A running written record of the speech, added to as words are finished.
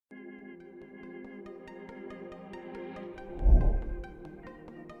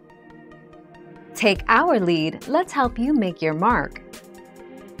Take our lead, let's help you make your mark.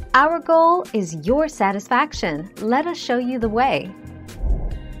 Our goal is your satisfaction. Let us show you the way.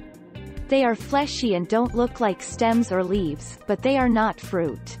 They are fleshy and don't look like stems or leaves, but they are not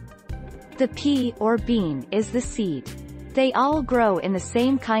fruit. The pea, or bean, is the seed. They all grow in the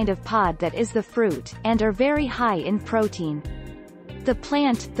same kind of pod that is the fruit, and are very high in protein. The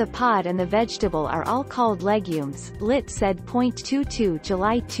plant, the pod and the vegetable are all called legumes, Lit. said. 22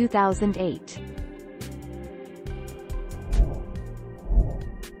 July 2008.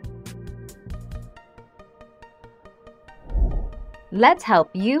 Let's help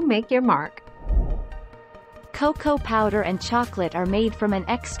you make your mark. Cocoa powder and chocolate are made from an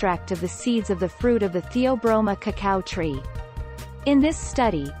extract of the seeds of the fruit of the Theobroma cacao tree. In this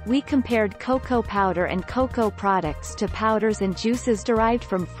study, we compared cocoa powder and cocoa products to powders and juices derived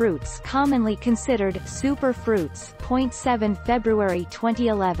from fruits commonly considered superfruits. 7 February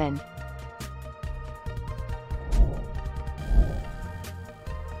 2011.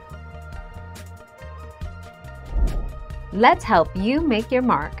 Let's help you make your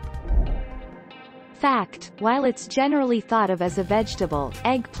mark. Fact: while it's generally thought of as a vegetable,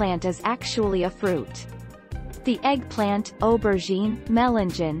 eggplant is actually a fruit. The eggplant, aubergine,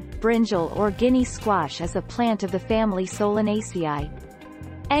 melangin, brinjal or guinea squash is a plant of the family Solanaceae.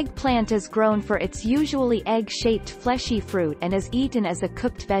 Eggplant is grown for its usually egg-shaped fleshy fruit and is eaten as a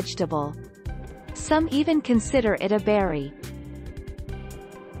cooked vegetable. Some even consider it a berry.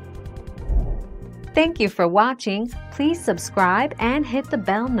 Thank you for watching. Please subscribe and hit the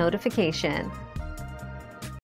bell notification.